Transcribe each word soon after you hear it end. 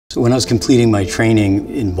So when I was completing my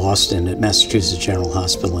training in Boston at Massachusetts General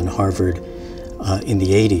Hospital and Harvard in the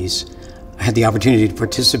 80s, I had the opportunity to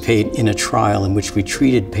participate in a trial in which we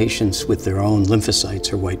treated patients with their own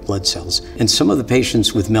lymphocytes or white blood cells. And some of the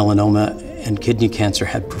patients with melanoma and kidney cancer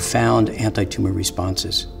had profound anti-tumor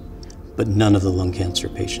responses, but none of the lung cancer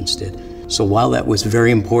patients did. So while that was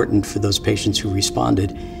very important for those patients who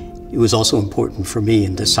responded, it was also important for me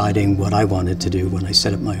in deciding what I wanted to do when I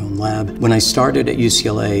set up my own lab. When I started at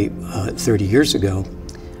UCLA 30 years ago,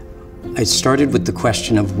 I started with the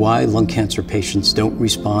question of why lung cancer patients don't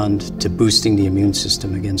respond to boosting the immune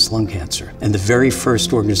system against lung cancer. And the very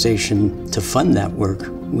first organization to fund that work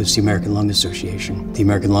was the American Lung Association. The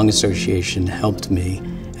American Lung Association helped me,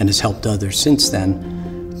 and has helped others since then,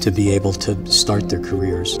 to be able to start their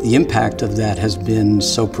careers. The impact of that has been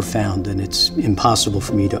so profound, and it's impossible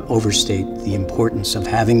for me to overstate the importance of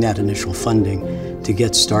having that initial funding to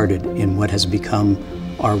get started in what has become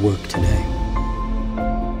our work today.